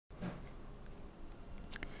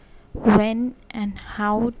When and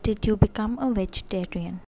how did you become a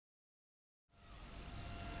vegetarian?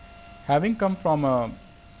 Having come from a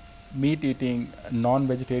meat eating, non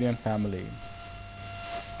vegetarian family,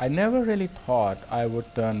 I never really thought I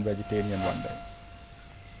would turn vegetarian one day.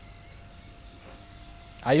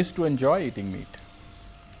 I used to enjoy eating meat.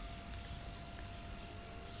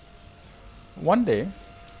 One day,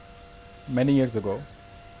 many years ago,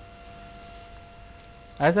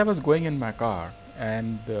 as I was going in my car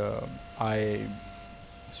and I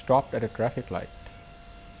stopped at a traffic light,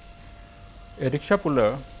 a rickshaw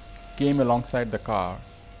puller came alongside the car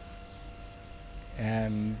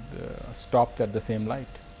and stopped at the same light.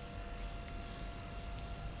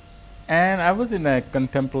 And I was in a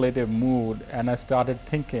contemplative mood and I started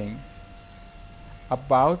thinking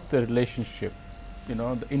about the relationship, the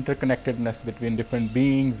interconnectedness between different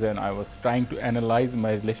beings, and I was trying to analyze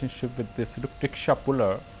my relationship with this rickshaw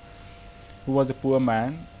puller who was a poor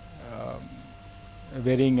man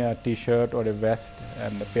wearing a t-shirt or a vest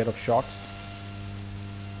and a pair of shorts.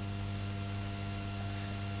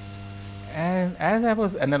 And as I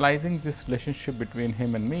was analyzing this relationship between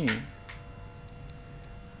him and me,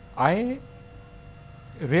 I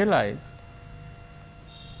realized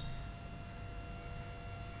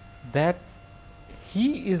that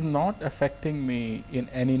he is not affecting me in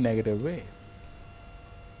any negative way.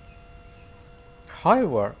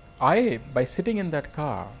 However, I, by sitting in that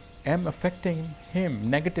car, am affecting him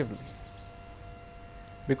negatively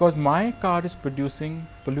because my car is producing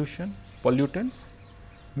pollutants,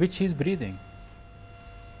 which he is breathing.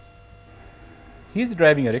 He is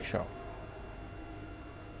driving a rickshaw.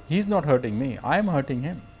 He is not hurting me, I am hurting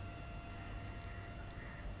him.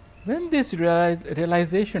 When this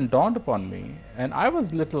realization dawned upon me, and I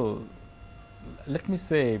was little, let me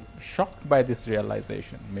say, shocked by this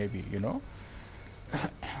realization, maybe,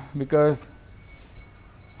 because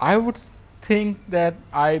I would think that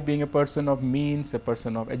I, being a person of means, a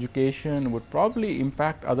person of education, would probably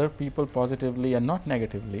impact other people positively and not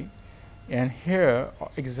negatively. And here,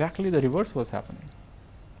 exactly the reverse was happening.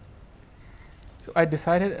 So I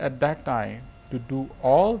decided at that time to do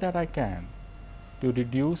all that I can to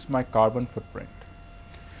reduce my carbon footprint,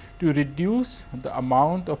 to reduce the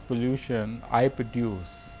amount of pollution I produce,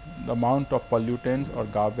 the amount of pollutants or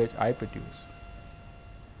garbage I produce.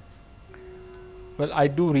 Well, I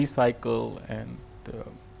do recycle and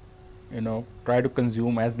try to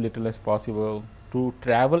consume as little as possible, to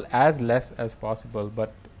travel as less as possible,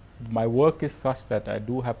 but my work is such that I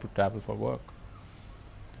do have to travel for work.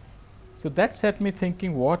 So that set me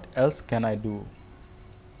thinking, what else can I do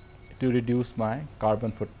to reduce my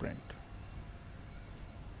carbon footprint?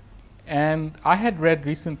 And I had read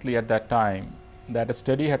recently at that time that a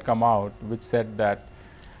study had come out which said that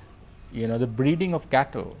the breeding of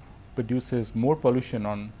cattle produces more pollution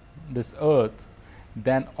on this earth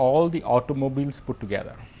than all the automobiles put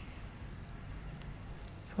together.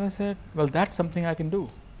 So I said, well, that's something I can do,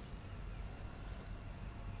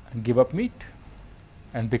 and give up meat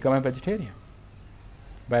and become a vegetarian.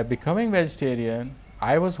 By becoming vegetarian,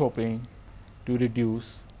 I was hoping to reduce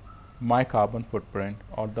my carbon footprint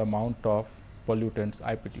or the amount of pollutants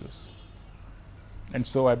I produce. And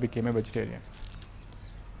so I became a vegetarian.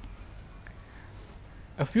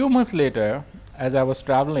 A few months later, as I was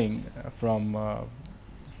traveling from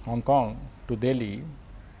Hong Kong to Delhi,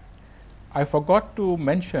 I forgot to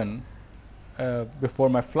mention before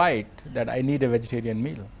my flight that I need a vegetarian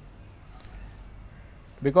meal,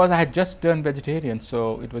 because I had just turned vegetarian,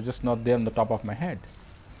 so it was just not there on the top of my head.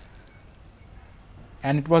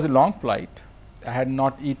 And it was a long flight. I had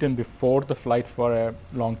not eaten before the flight for a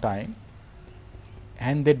long time,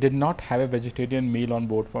 and they did not have a vegetarian meal on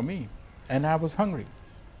board for me, and I was hungry.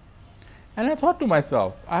 And I thought to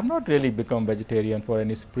myself, I have not really become vegetarian for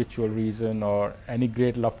any spiritual reason or any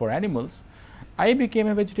great love for animals. I became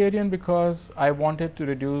a vegetarian because I wanted to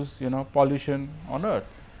reduce, pollution on earth.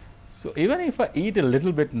 So even if I eat a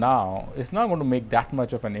little bit now, it's not going to make that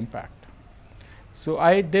much of an impact. So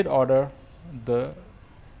I did order the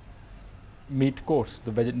meat course,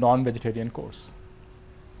 the non-vegetarian course.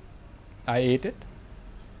 I ate it.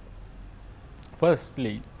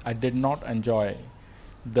 Firstly, I did not enjoy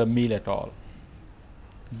the meal at all.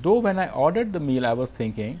 Though when I ordered the meal, I was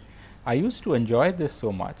thinking, I used to enjoy this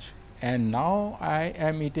so much, and now I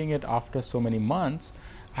am eating it after so many months,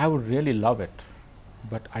 I would really love it,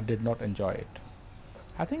 but I did not enjoy it.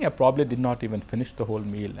 I think I probably did not even finish the whole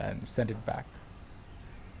meal and sent it back.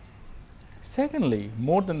 Secondly,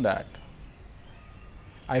 more than that,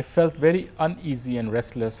 I felt very uneasy and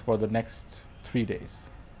restless for the next 3 days.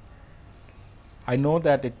 I know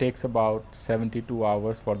that it takes about 72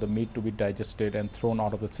 hours for the meat to be digested and thrown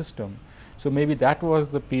out of the system. So maybe that was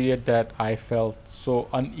the period that I felt so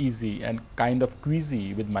uneasy and kind of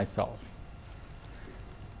queasy with myself.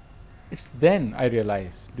 It's then I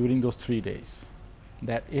realized during those 3 days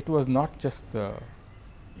that it was not just the,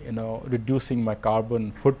 reducing my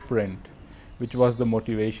carbon footprint, which was the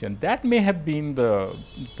motivation. That may have been the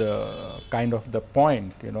kind of the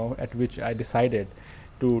point, at which I decided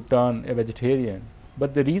to turn a vegetarian.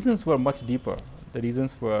 But the reasons were much deeper. The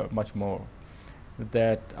reasons were much more.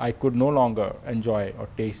 That I could no longer enjoy or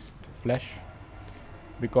taste flesh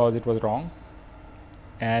because it was wrong,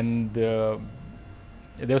 and there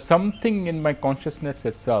was something in my consciousness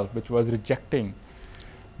itself which was rejecting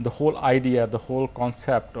the whole idea, the whole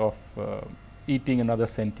concept of eating another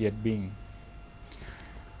sentient being.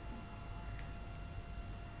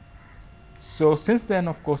 So since then,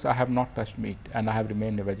 of course, I have not touched meat and I have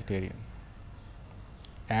remained a vegetarian.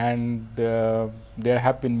 And there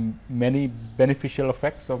have been many beneficial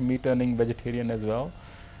effects of me turning vegetarian as well.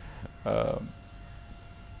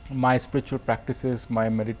 My spiritual practices, my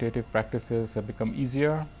meditative practices have become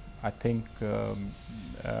easier. I think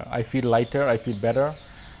I feel lighter, I feel better.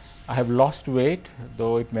 I have lost weight,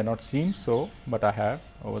 though it may not seem so, but I have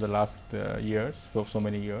over the last years, so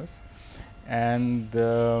many years. And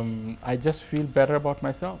I just feel better about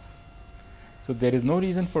myself. So there is no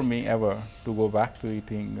reason for me ever to go back to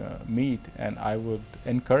eating meat, and I would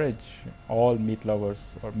encourage all meat lovers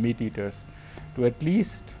or meat eaters to at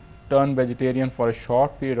least turn vegetarian for a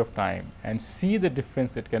short period of time and see the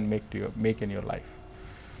difference it can make in your life.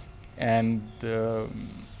 And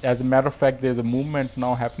as a matter of fact, there is a movement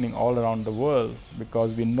now happening all around the world,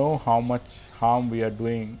 because we know how much harm we are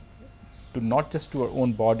doing to not just to our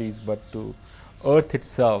own bodies but to earth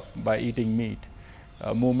itself by eating meat.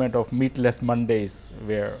 A movement of meatless Mondays,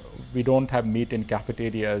 where we don't have meat in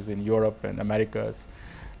cafeterias in Europe and Americas,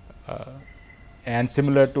 and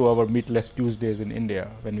similar to our meatless Tuesdays in India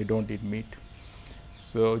when we don't eat meat.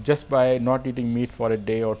 So just by not eating meat for a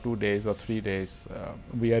day or 2 days or 3 days,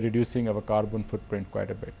 we are reducing our carbon footprint quite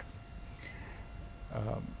a bit.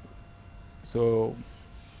 So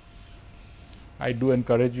I do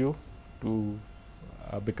encourage you to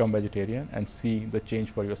become vegetarian and see the change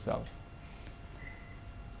for yourself.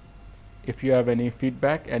 If you have any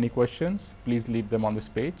feedback, any questions, please leave them on this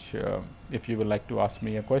page. If you would like to ask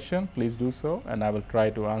me a question, please do so, and I will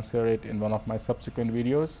try to answer it in one of my subsequent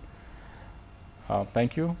videos.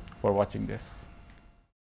 Thank you for watching this.